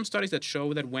there are some studies that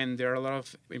show that when there are a lot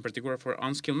of, in particular for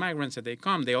unskilled migrants that they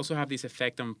come, they also have this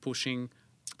effect on pushing.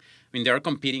 They are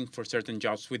competing for certain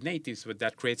jobs with natives, but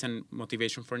that creates a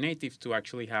motivation for natives to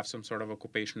actually have some sort of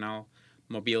occupational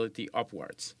mobility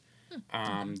upwards.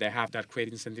 They have that great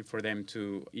incentive for them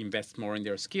to invest more in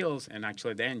their skills, and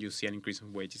actually then you see an increase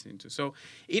in wages into. So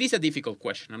it is a difficult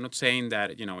question. I'm not saying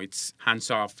that it's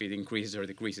hands off, it increases or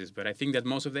decreases, but I think that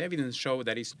most of the evidence show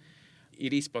that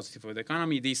it is positive for the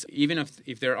economy. Even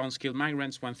if they're unskilled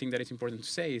migrants, one thing that is important to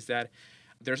say is that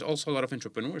there's also a lot of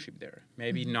entrepreneurship there.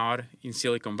 Maybe not in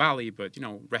Silicon Valley, but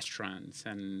restaurants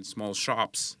and small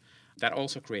shops that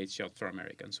also creates jobs for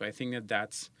Americans. So I think that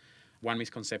that's one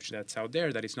misconception that's out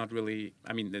there, that it's not really,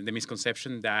 the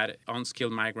misconception that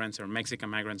unskilled migrants or Mexican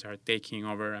migrants are taking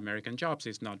over American jobs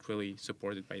is not really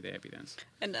supported by the evidence.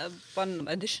 And one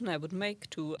addition I would make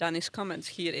to Danny's comments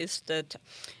here is that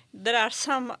there are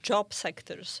some job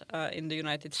sectors in the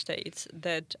United States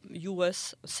that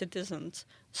U.S. citizens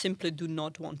simply do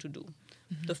not want to do.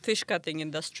 Mm-hmm. The fish cutting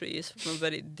industry is a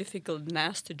very difficult,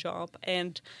 nasty job,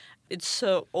 and it's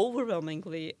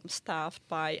overwhelmingly staffed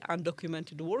by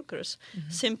undocumented workers,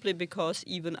 simply because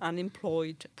even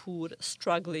unemployed, poor,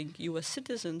 struggling U.S.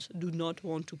 citizens do not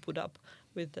want to put up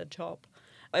with that job.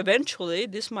 Eventually,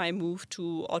 this might move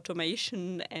to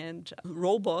automation and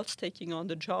robots taking on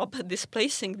the job,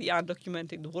 displacing the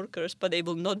undocumented workers, but they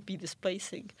will not be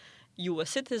displacing U.S.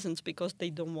 citizens because they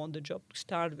don't want the job to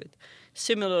start with.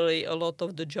 Similarly, a lot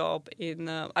of the job in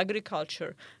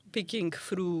agriculture, picking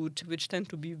fruit, which tend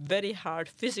to be very hard,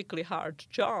 physically hard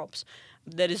jobs,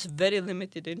 there is very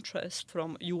limited interest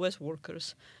from U.S.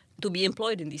 workers to be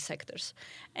employed in these sectors.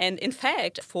 And in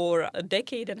fact, for a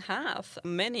decade and a half,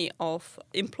 many of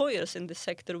employers in this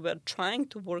sector were trying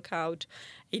to work out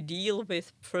a deal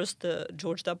with first the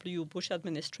George W. Bush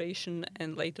administration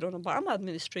and later on Obama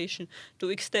administration to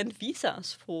extend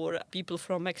visas for people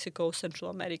from Mexico,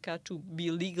 Central America to be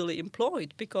legally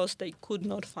employed because they could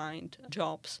not find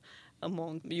jobs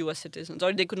among U.S. citizens,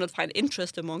 or they could not find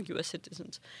interest among U.S.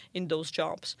 citizens in those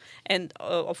jobs. And,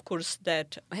 of course,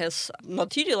 that has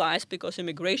materialized because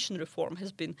immigration reform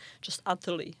has been just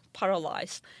utterly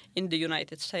paralyzed in the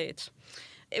United States.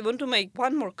 I want to make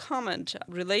one more comment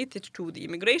related to the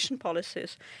immigration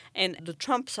policies and the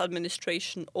Trump's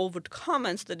administration overt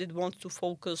comments that it wants to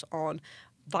focus on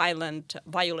violent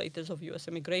violators of U.S.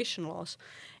 immigration laws.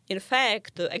 In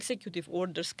fact, the executive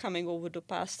orders coming over the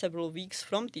past several weeks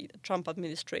from the Trump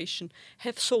administration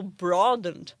have so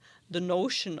broadened the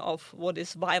notion of what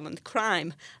is violent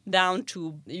crime down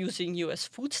to using U.S.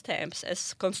 food stamps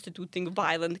as constituting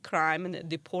violent crime and a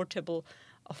deportable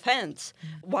offense,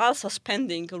 while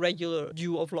suspending regular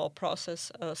due of law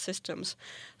process systems.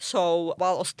 So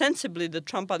while ostensibly the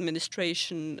Trump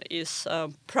administration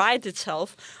prides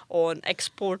itself on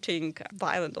exporting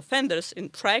violent offenders, in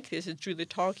practice it's really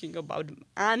talking about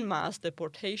en masse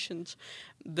deportations,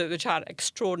 which are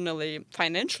extraordinarily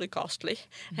financially costly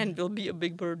and will be a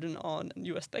big burden on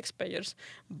U.S. taxpayers,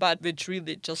 but which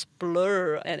really just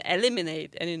blur and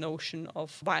eliminate any notion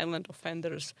of violent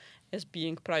offenders as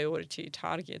being priority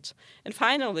targets. And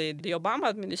finally, the Obama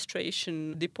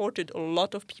administration deported a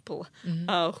lot of people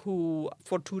who,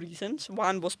 for two reasons.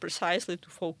 One was precisely to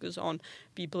focus on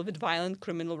people with violent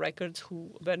criminal records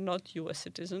who were not U.S.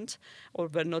 citizens or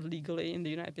were not legally in the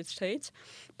United States,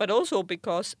 but also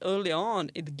because early on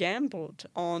it gambled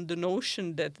on the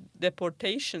notion that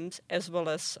deportations, as well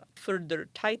as further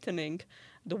tightening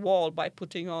the wall by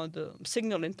putting on the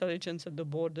signal intelligence at the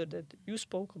border that you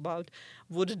spoke about,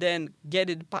 would then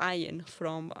get it buy-in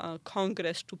from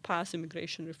Congress to pass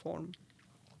immigration reform.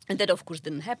 And that, of course,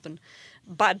 didn't happen.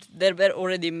 But there were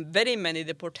already very many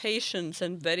deportations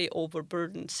and very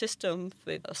overburdened system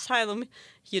with asylum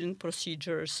hearing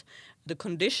procedures, the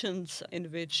conditions in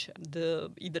which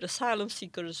either asylum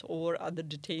seekers or other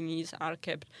detainees are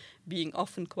kept being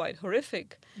often quite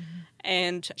horrific.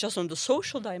 And just on the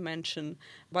social dimension,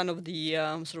 one of the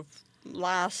sort of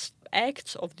last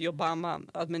acts of the Obama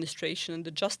administration and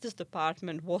the Justice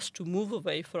Department was to move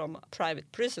away from private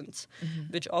prisons,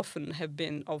 which often have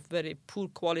been of very poor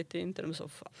quality in terms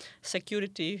of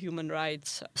security, human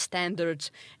rights standards,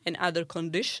 and other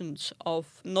conditions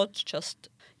of not just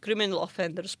criminal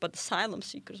offenders, but asylum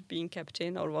seekers being kept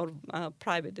in or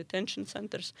private detention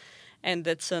centers. And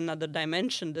that's another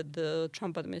dimension that the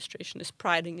Trump administration is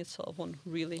priding itself on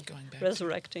really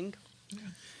resurrecting. Yeah.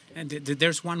 And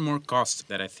there's one more cost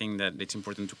that I think that it's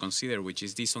important to consider, which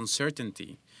is this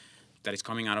uncertainty that is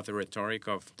coming out of the rhetoric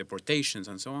of deportations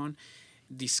and so on,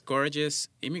 discourages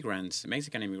immigrants,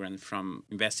 Mexican immigrants, from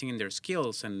investing in their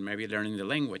skills and maybe learning the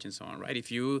language and so on, right? If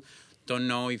you don't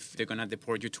know if they're going to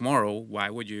deport you tomorrow, why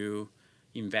would you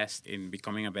invest in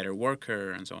becoming a better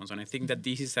worker and so on? So I think that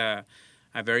this is a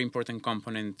very important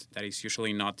component that is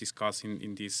usually not discussed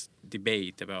in this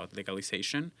debate about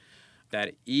legalization,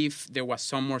 that if there was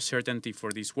some more certainty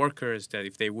for these workers, that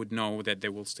if they would know that they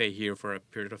will stay here for a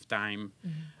period of time,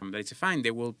 that it's fine,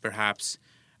 they will perhaps,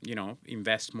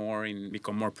 invest more in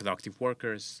become more productive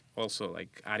workers, also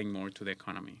like adding more to the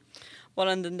economy. Well,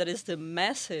 and then there is the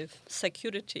massive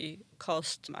security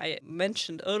cost. I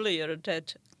mentioned earlier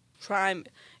that crime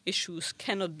issues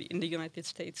in the United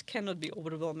States cannot be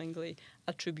overwhelmingly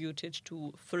attributed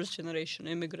to first-generation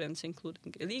immigrants,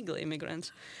 including illegal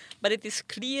immigrants. But it is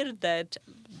clear that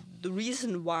the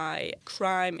reason why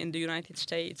crime in the United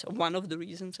States, one of the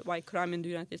reasons why crime in the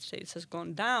United States has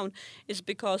gone down, is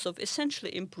because of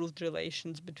essentially improved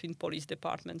relations between police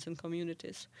departments and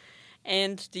communities.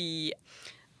 And the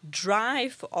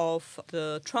drive of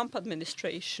the Trump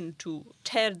administration to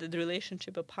tear the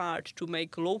relationship apart, to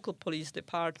make local police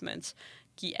departments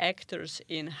key actors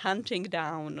in hunting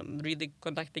down, really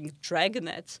conducting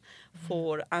dragnets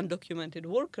for undocumented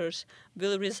workers,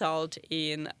 will result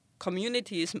in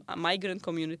communities, migrant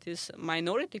communities,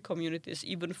 minority communities,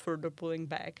 even further pulling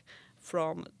back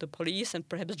from the police and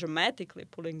perhaps dramatically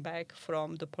pulling back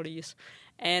from the police.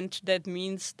 And that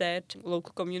means that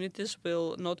local communities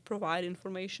will not provide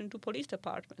information to police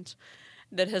departments.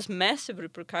 That has massive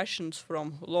repercussions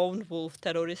from lone wolf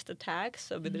terrorist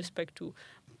attacks with respect to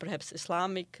perhaps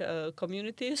Islamic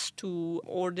communities to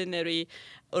ordinary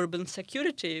urban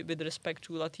security with respect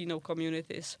to Latino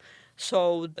communities.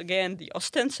 So again, the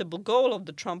ostensible goal of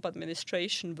the Trump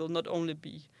administration will not only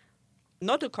be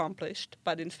not accomplished,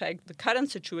 but in fact the current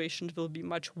situation will be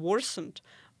much worsened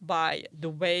by the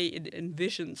way it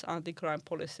envisions anti-crime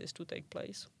policies to take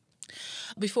place.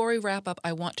 Before we wrap up,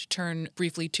 I want to turn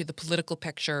briefly to the political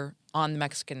picture on the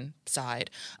Mexican side.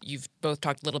 You've both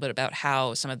talked a little bit about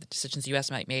how some of the decisions the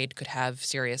U.S. might make could have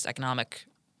serious economic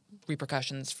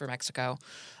repercussions for Mexico.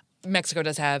 Mexico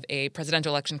does have a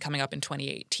presidential election coming up in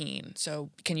 2018. So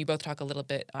can you both talk a little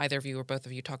bit, either of you or both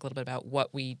of you, talk a little bit about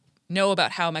what we know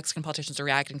about how Mexican politicians are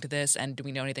reacting to this, and do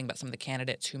we know anything about some of the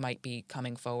candidates who might be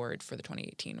coming forward for the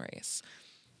 2018 race?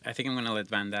 I think I'm going to let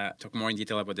Vanda talk more in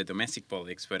detail about the domestic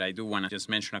politics, but I do want to just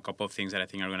mention a couple of things that I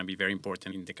think are going to be very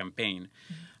important in the campaign.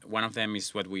 One of them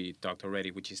is what we talked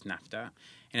already, which is NAFTA.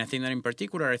 And I think that in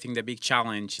particular, I think the big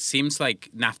challenge seems like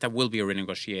NAFTA will be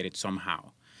renegotiated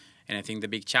somehow. And I think the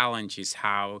big challenge is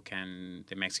how can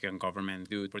the Mexican government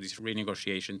do for this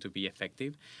renegotiation to be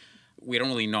effective. We don't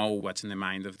really know what's in the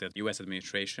mind of the U.S.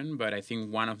 administration, but I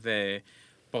think one of the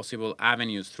possible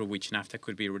avenues through which NAFTA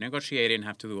could be renegotiated and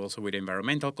have to do also with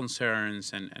environmental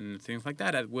concerns and things like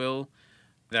that,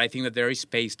 that I think that there is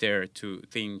space there to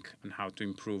think on how to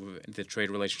improve the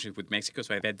trade relationship with Mexico.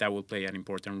 So I bet that will play an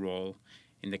important role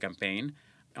in the campaign.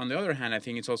 On the other hand, I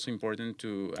think it's also important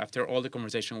to, after all the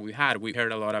conversation we had, we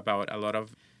heard a lot about a lot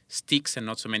of sticks and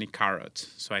not so many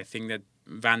carrots. So I think that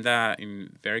Vanda,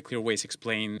 in very clear ways,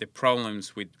 explained the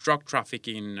problems with drug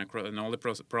trafficking and all the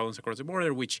problems across the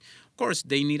border, which, of course,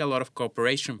 they need a lot of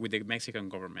cooperation with the Mexican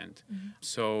government. Mm-hmm.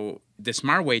 So the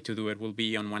smart way to do it will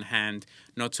be, on one hand,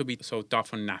 not to be so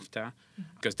tough on NAFTA,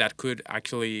 because that could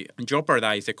actually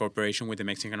jeopardize the cooperation with the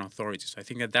Mexican authorities. So I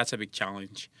think that that's a big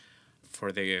challenge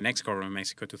for the next government of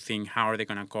Mexico to think how are they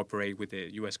going to cooperate with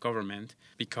the U.S. government,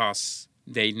 because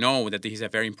they know that this is a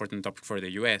very important topic for the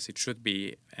U.S. It should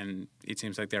be, and it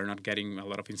seems like they're not getting a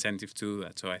lot of incentive to do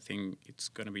that. So I think it's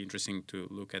going to be interesting to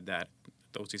look at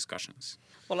those discussions.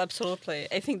 Well, absolutely.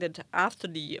 I think that after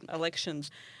the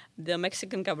elections, the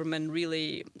Mexican government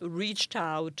really reached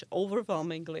out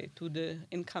overwhelmingly to the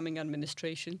incoming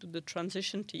administration, to the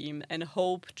transition team, and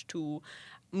hoped to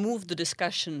move the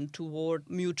discussion toward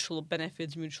mutual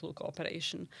benefits, mutual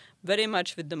cooperation, very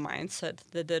much with the mindset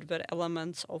that there were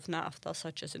elements of NAFTA,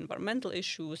 such as environmental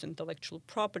issues, intellectual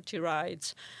property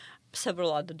rights,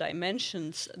 several other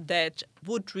dimensions that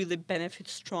would really benefit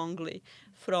strongly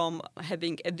from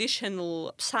having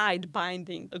additional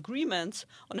side-binding agreements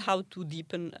on how to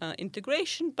deepen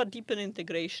integration, but deepen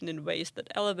integration in ways that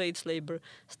elevates labor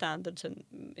standards and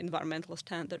environmental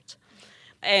standards.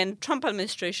 And Trump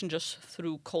administration just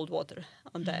threw cold water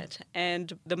on that.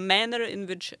 And the manner in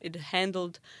which it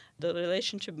handled the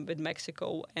relationship with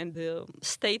Mexico and the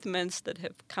statements that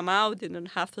have come out in a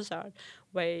haphazard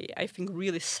way, I think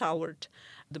really soured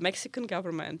the Mexican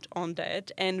government on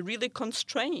that and really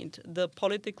constrained the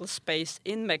political space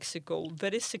in Mexico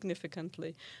very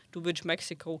significantly, to which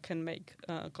Mexico can make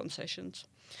concessions.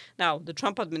 Now, the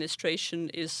Trump administration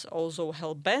is also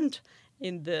hell-bent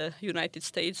in the United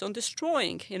States on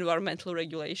destroying environmental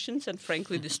regulations and,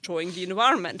 frankly, destroying the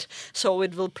environment. So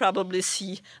it will probably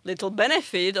see little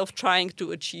benefit of trying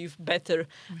to achieve better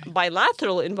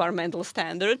bilateral environmental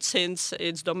standards, since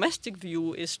its domestic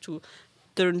view is to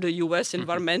turn the U.S.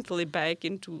 environmentally back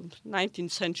into 19th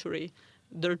century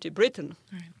dirty Britain.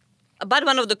 Right. But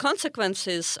one of the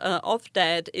consequences of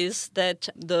that is that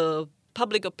the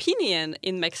public opinion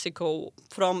in Mexico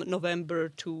from November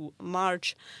to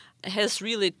March has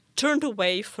really turned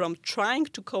away from trying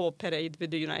to cooperate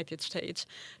with the United States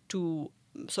to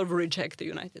sort of reject the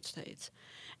United States.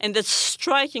 And that's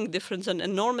striking difference and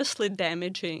enormously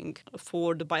damaging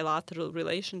for the bilateral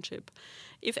relationship.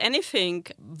 If anything,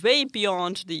 way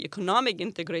beyond the economic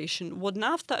integration, what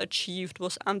NAFTA achieved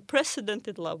was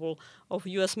unprecedented level of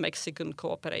U.S.-Mexican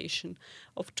cooperation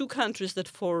of two countries that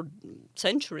for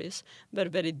centuries were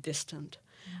very distant.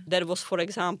 There was, for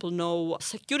example, no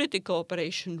security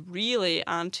cooperation really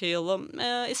until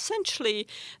essentially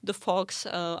the Fox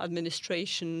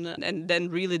administration, and then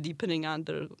really deepening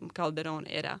under Calderon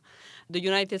era. The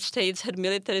United States had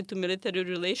military-to-military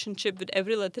relationship with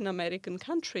every Latin American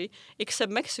country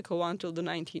except Mexico until the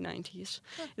 1990s.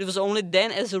 It was only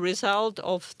then, as a result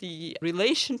of the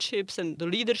relationships and the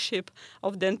leadership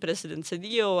of then President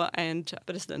Zedillo and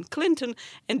President Clinton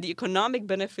and the economic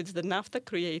benefits that NAFTA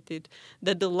created,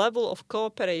 that the level of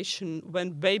cooperation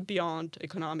went way beyond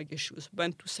economic issues,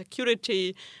 went to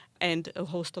security and a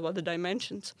host of other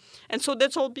dimensions. And so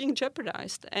that's all being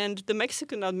jeopardized. And the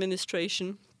Mexican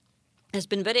administration has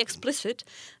been very explicit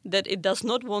that it does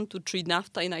not want to treat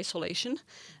NAFTA in isolation,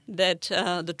 that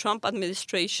the Trump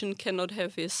administration cannot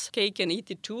have his cake and eat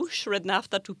it too, shred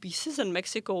NAFTA to pieces, and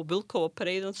Mexico will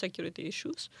cooperate on security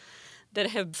issues. There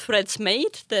have threats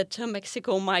made that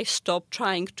Mexico might stop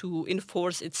trying to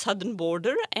enforce its southern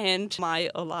border and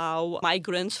might allow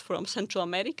migrants from Central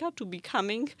America to be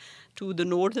coming to the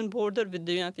northern border with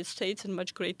the United States in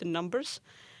much greater numbers.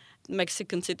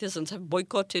 Mexican citizens have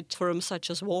boycotted firms such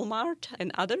as Walmart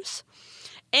and others.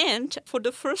 And for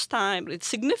the first time, it's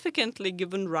significantly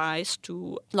given rise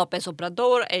to López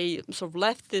Obrador, a sort of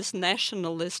leftist,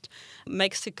 nationalist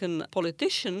Mexican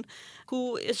politician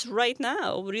who is right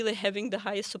now really having the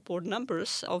highest support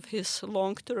numbers of his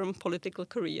long-term political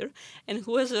career and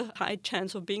who has a high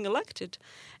chance of being elected.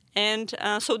 And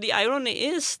so the irony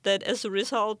is that as a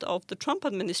result of the Trump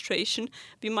administration,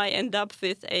 we might end up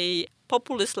with a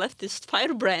populist leftist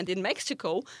firebrand in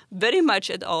Mexico, very much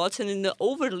at odds and in an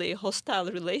overly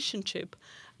hostile relationship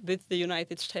with the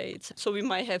United States. So we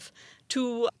might have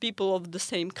two people of the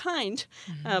same kind,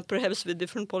 perhaps with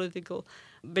different political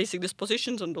basic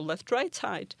dispositions on the left-right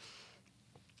side,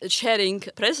 sharing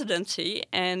presidency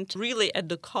and really at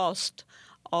the cost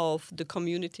of the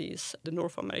communities, the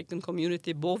North American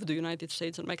community, both the United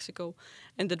States and Mexico,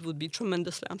 and that would be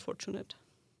tremendously unfortunate.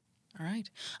 All right.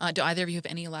 Do either of you have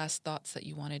any last thoughts that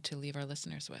you wanted to leave our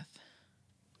listeners with?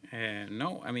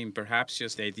 No, I mean, perhaps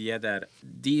just the idea that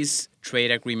this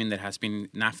trade agreement that has been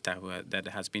NAFTA, that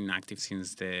has been active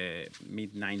since the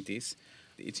mid-90s,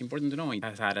 it's important to know it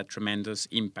has had a tremendous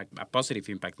impact, a positive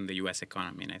impact on the U.S.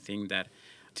 economy. And I think that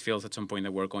it feels at some point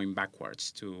that we're going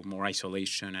backwards to more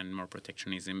isolation and more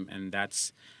protectionism, and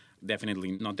that's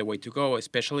definitely not the way to go,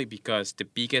 especially because the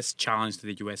biggest challenge that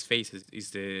the U.S. faces is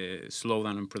the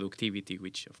slowdown in productivity,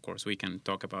 which, of course, we can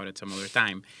talk about at some other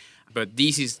time. But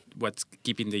this is what's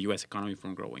keeping the U.S. economy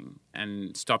from growing.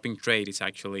 And stopping trade is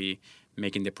actually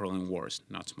making the problem worse,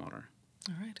 not smaller.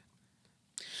 All right.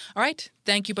 All right.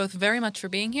 Thank you both very much for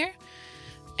being here.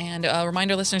 And a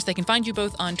reminder, listeners, they can find you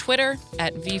both on Twitter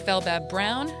at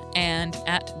vfeldbabbrown and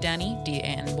at Dany,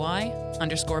 DANY_Bahar.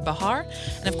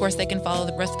 And of course, they can follow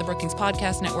the rest of the Brookings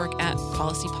Podcast Network at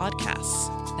Policy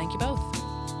Podcasts. Thank you both.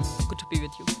 Good to be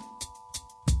with you.